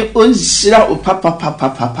nyame onhyira o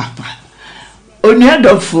papa.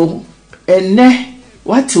 Onuadofo ene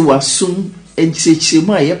wate wasum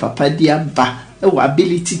enchechemu aye papa dia ba e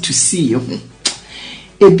ability to see you.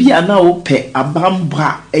 Ebi ana ope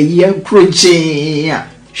abamba eye kroje a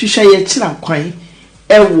hwehwe ye kira kwan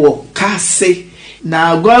ewo Kaase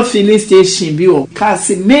na go filling station bi wo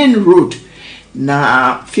Kaase main road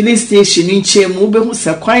na filling station nchemu be hu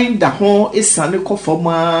se kwan da ho esane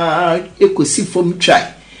kofoma ekosi fom try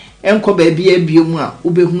enko ba bia biom a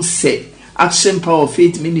wo be hu se Action Power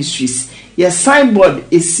Faith Ministries your signboard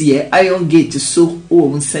is here Iron Gate so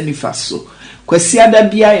o nsanifa so kwasi ada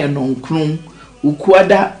bia ye no nkron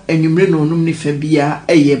ukuada enwumre no onum ne fa bia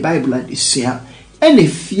eye Bible adesua ene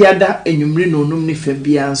fiada enwumre no onum ne fa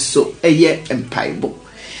bia so eye empaibo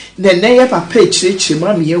na ye papa ekirikiri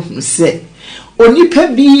ma me ehunu se onipa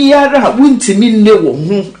biara wuntimi nne wo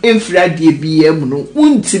ho emfrade bia mu no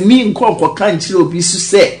wuntimi nkokọ kankire obi su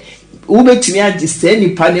se wubetimi agiste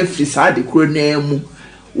nipa ne frisa de kro na mu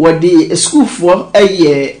wode school for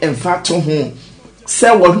eye emfato ho se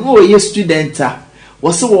wo no ye student a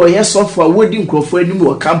wose wo ye sofo wodi nkrofo anim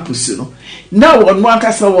wo campus no na wo no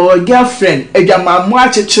akasa wo girlfriend adwamamo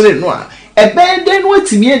akekere no a ebeden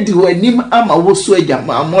wotimi adi wo anim ama wo so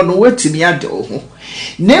adwamamo no wotimi ade ho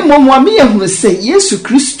na momo ame ehunu se Yesu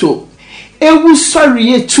Kristo ewu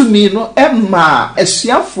sori etumi no emma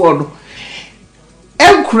asuafo no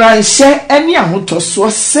enkuranhye ene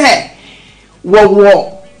ahotoso se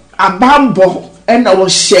wo abambo ena wo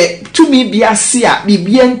hye tumi biase a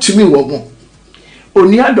bibia ntumi wo mo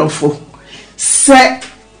Onuadofo se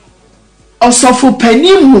osofo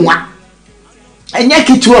pani muwa enya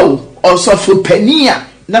kitwa o osofo pani a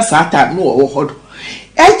na satan no wo hodo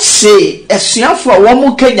eche esuafo wo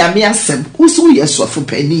mo kanyame asem kusu ye sofo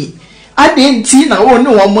pani ade nti na wo ne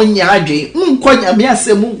wo mo nya adwe nko nyame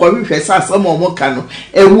asem nko hwehwe sa asem wo mo ka no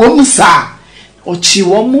ewo mu sa ochi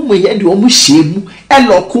wo mo ye de wo mo hyemu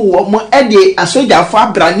eloko wo mo ede asojafo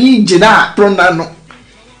abrani gina prona no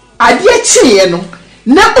ade eche no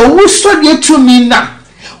na owu sodi etumi na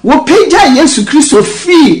wo peja Yesu Kristo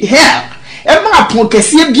free hell ema apon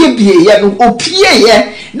kese biebie ye no opie ye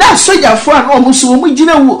na sojafo an omu so mu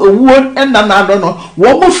gina owu enana no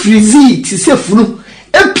wo mo freeze ti se funu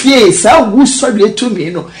epie sa owu sodi etumi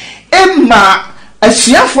no ema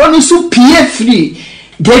asuafo no so pie free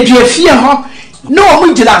dedwe fie ho na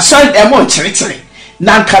omu gina so emo kyerekere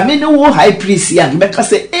na nkame no wo high priest ya be ka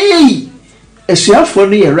se esuafo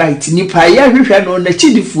no ye right nipa ya hwehwe no na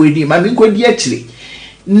chidifo edi ma me nkodi akire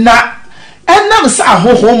na enam sa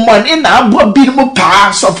hohomon ina abo bi mu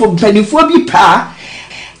pa sofo panifo bi pa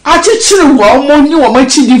akekire wo mo ni wo ma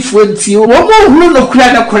chidifo nti wo mo huru no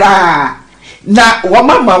kura na kura na wo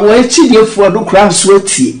mama wo chidifo no kura so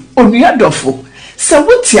tie Onuadofo se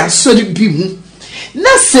wuti asori bi mu na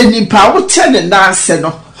se nipa wo tene na ase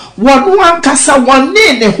no wonu ankasa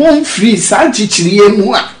wonne ne home free sa akekire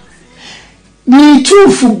mu a ni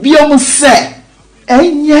tufu biom se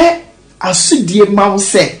enye asudie mawo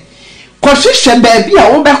se kwahwehwe baabi a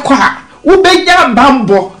wo bekọ a wo benya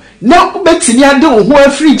bambo na wo betimi ade wo ho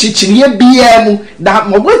afiri chichiriye bia mu na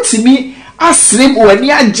mo betimi asrem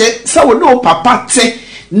wani age se wo no papa te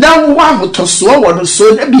na wo ahotoso wo no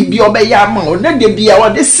so na bibia obeya ma wo na de bia wo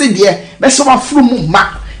de sedie be so afuru mu ma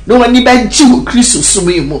na wani benchi wo Kristo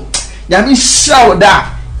sumi mu nyame shawo da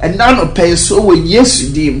enano pe so wo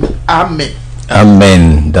Yesu dim amen.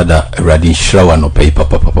 Amen. Dada Radin Shrawa no pay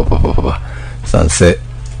papa. Sanse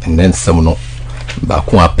and then some no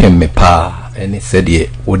baako apem me pa ene said ye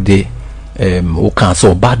ode o kan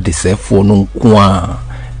so bad de se fo no nko a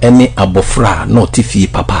ene abofra na otifie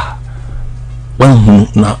papa wan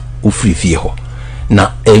na ofiri fie ho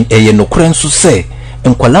na eye no kren so se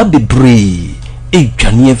enkwala bebre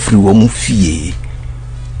edwane afiri wo mu fie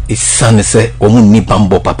esane se wo mu ni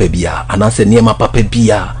bambo papa bia anase niema papa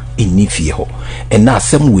bia eni fie ho ena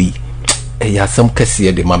asem wi eya asem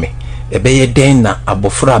kese de mame ebeye den na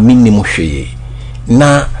abofra minni mo hweye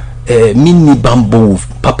na minni bambo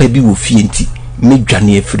papa bi wo fie nti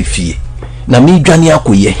medwane afiri fie na medwane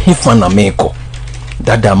akoye hefa na meko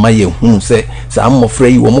dada maye hu se sa amofra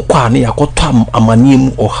yi wo mo kwa na yakoto amanie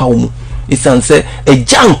mu ohaw mu isanse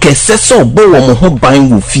ejan kese so bo wo mo ho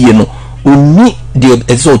ban wo fie no oni de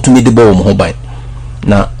eso tumi de bo wo mo ho ban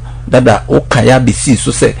na dada o kaya bisi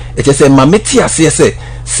so se eche se mameti ase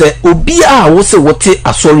se obi a wo se wote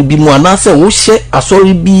asori bi mu ana se wo hye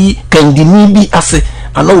asori bi kandini bi ase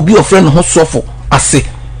ana obi ofre no ho sofo ase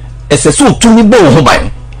ese so tumi bo wo ho ban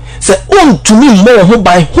se on tumi mo wo ho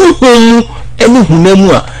ban huhum eni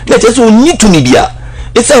hunamu a na eche se oni tumi bia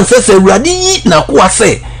isanse se urade yi na ko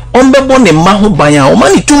ase ombebo ne ma ho ban a o ma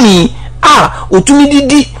ni tumi a otumi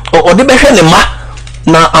didi o de behwe ne ma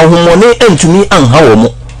na ahomone antumi anha wo mo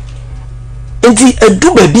enti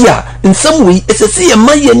edu baby a nsam wi esese ye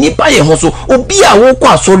ma ye nipa ye ho so obi a wo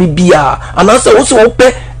kwa asori bia anase wo se wo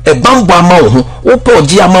pe bambo ama wo ho wo pe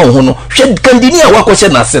oji ama wo ho no hwe kandini a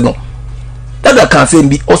wakɔhye na se no dada Kaase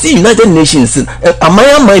bi o si United Nations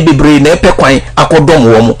amaya mai bebre na epe kwan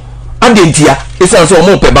akodom wo mo adentia esanse o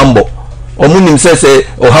mo pe bambo o mu nim se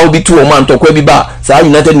o how bi tu o man tokwa bi ba sa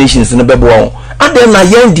United Nations no bebo wo aden na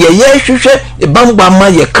yen de ye hwehwe bambo ama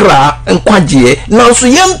ye kra Nkwagye na so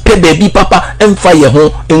yen pe baby papa emfa ye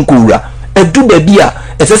ho nkowura edu baby a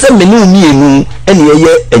esese meni umienu ene ye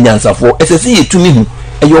enyansafo esese ye tumi hu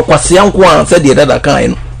eyo kwase anko a se de dada kan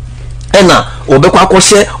no ena obekwa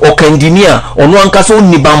akɔhye okandini a ono ankasa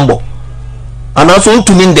onni bambo anaso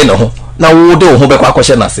ntumi nde ne ho na wo de ho bekwa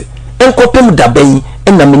akɔhye nase enkopem daban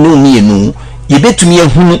ena meni umienu ye betumi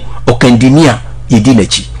ehunu okandini a yedi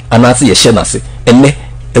nachi anase ye hye nase enne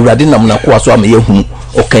ewurade nam na ko aso ama ye hunu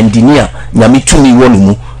okandini a nyame tumi wo ne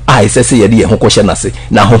mu a esese ye de ye ho kɔhye nase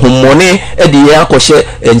na hohommone de ye akɔhye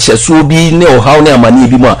enhyeso bi ne ohaw ne amane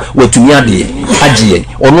bi mu a watumi ade agye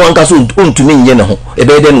ono ankasa ontumi nye ne ho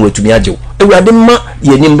ebede no watumi agye ewurade ma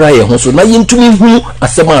ye nyimra ye ho so na yentumi hu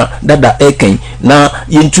asema dada eken na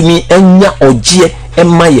yentumi enya ogye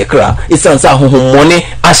emma ye kra isansa hohommone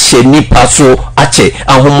ahye nipa so ache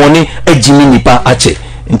ahommone agimi nipa ache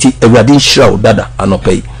nti ewurade nhyira dada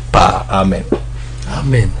anopai pa amen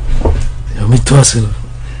amen me toasel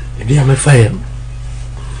ebi ame fire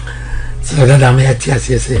so dada me ati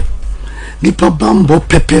ase nipa bambo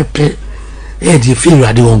pepepe di fi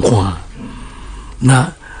ewurade wonko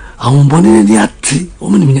na ahombone ni ati o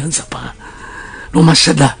me ni nyansa pa no ma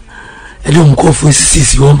sheda e de onkofo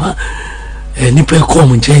sisi o ma nipa ko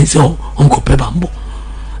mo nchen so onko pe bambo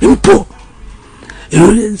impo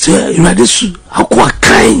ewurade su akwa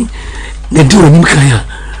kan ne di onim kan ya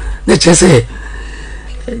na chese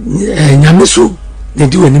nyame so ne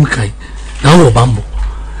di onim kan na wo bambo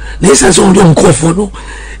na isa so ndo onkofo no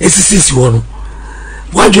esisi wo no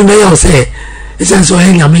waju na ya se isa so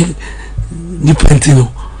nyame ni pentino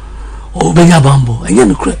o benya bambo enye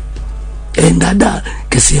no kre dada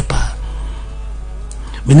kese pa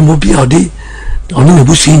minimo bia ode ono ne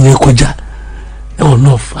busu nye koja e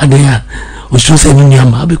onof adeya o so se ni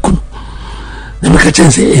nyama abekunu na meka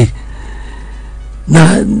chense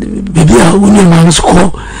na bibia woni ma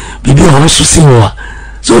nsko bibia ho so sinwa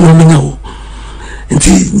so no menya wo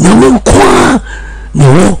nti nyame kwa ne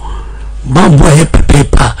wo bambo e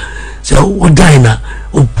pepepa se o dina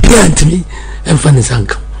o piantimi emfani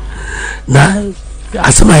sanka na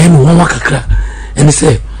asema yenu won wakakra eni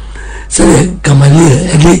se Gamaliel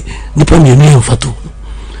ele nipa mienu emfato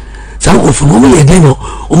sanko fu no me ye den no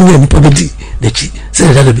o me nipa bedi dechi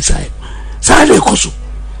se dada bisae sa le koso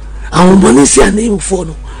awon boni si ani mfo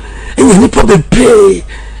no enye nipa bebre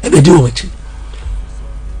e be di o wachi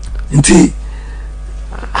nti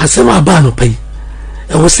asema ba no pai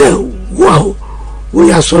e wo se wo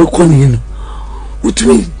ya so ko ni no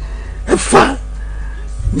utumi e fa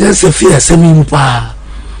nyanse fi asemi mu pa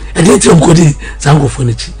e de ti o ko di sanko fo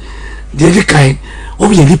ni chi de kai o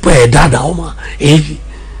bi lipa e dada o ma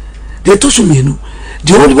de to so mienu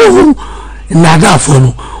de o bo hu na da fo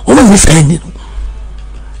no o ma ni sai ni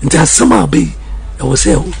nti asema be e wo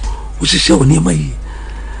se o hihye o ni ma yi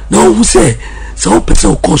na o hu se o pese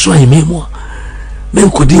o ko so ayi memo men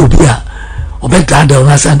ko di obi a o be dada o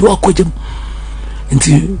na san do akojem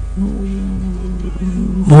nti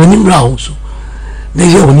morning round so na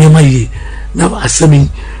ye woni ma ye na asemi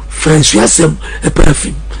friends you asem e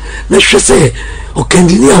perfect na hwe say o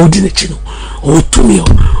kandini a odi na chi no o tumi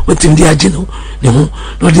o tim di age no ne ho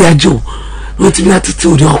no di age o no tim na tete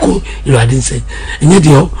o di okọ irade nse enye di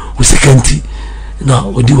o sekanti na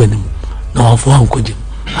odi wanim na wafo ankojem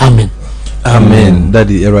amen. Amen.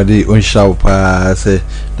 Daddy Erade onshaw pa se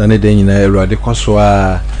dane den nyina Erade kwaso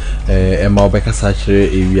a ema obeka sa kire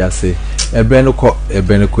ewiase ebe no ko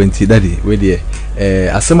nti daddy we de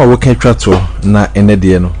asema wo kan twato na ene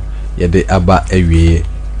de no ye de aba awie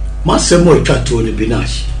masemo twato ne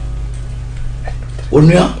binash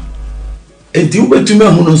onua enti ubetumi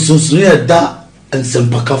ahuno nsonso ye da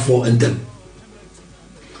ensempakafo endem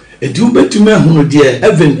enti ubetumi ahuno de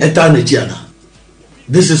heaven eternity ana.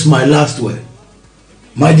 This is my last word.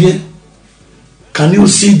 My dear, can you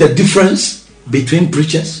see the difference between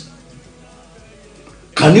preachers?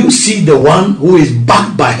 Can you see the one who is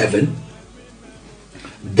backed by heaven?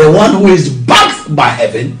 The one who is backed by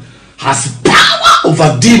heaven has power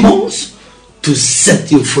over demons to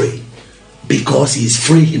set you free because he is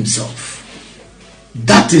free himself.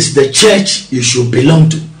 That is the church you should belong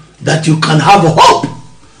to, that you can have hope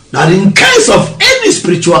that in case of any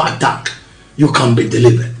spiritual attack, you can be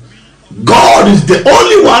delivered. God is the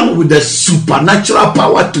only one with the supernatural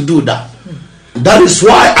power to do that. That is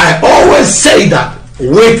why I always say that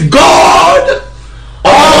with God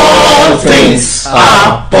all things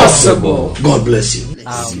are possible. God bless you.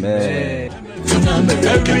 Amen.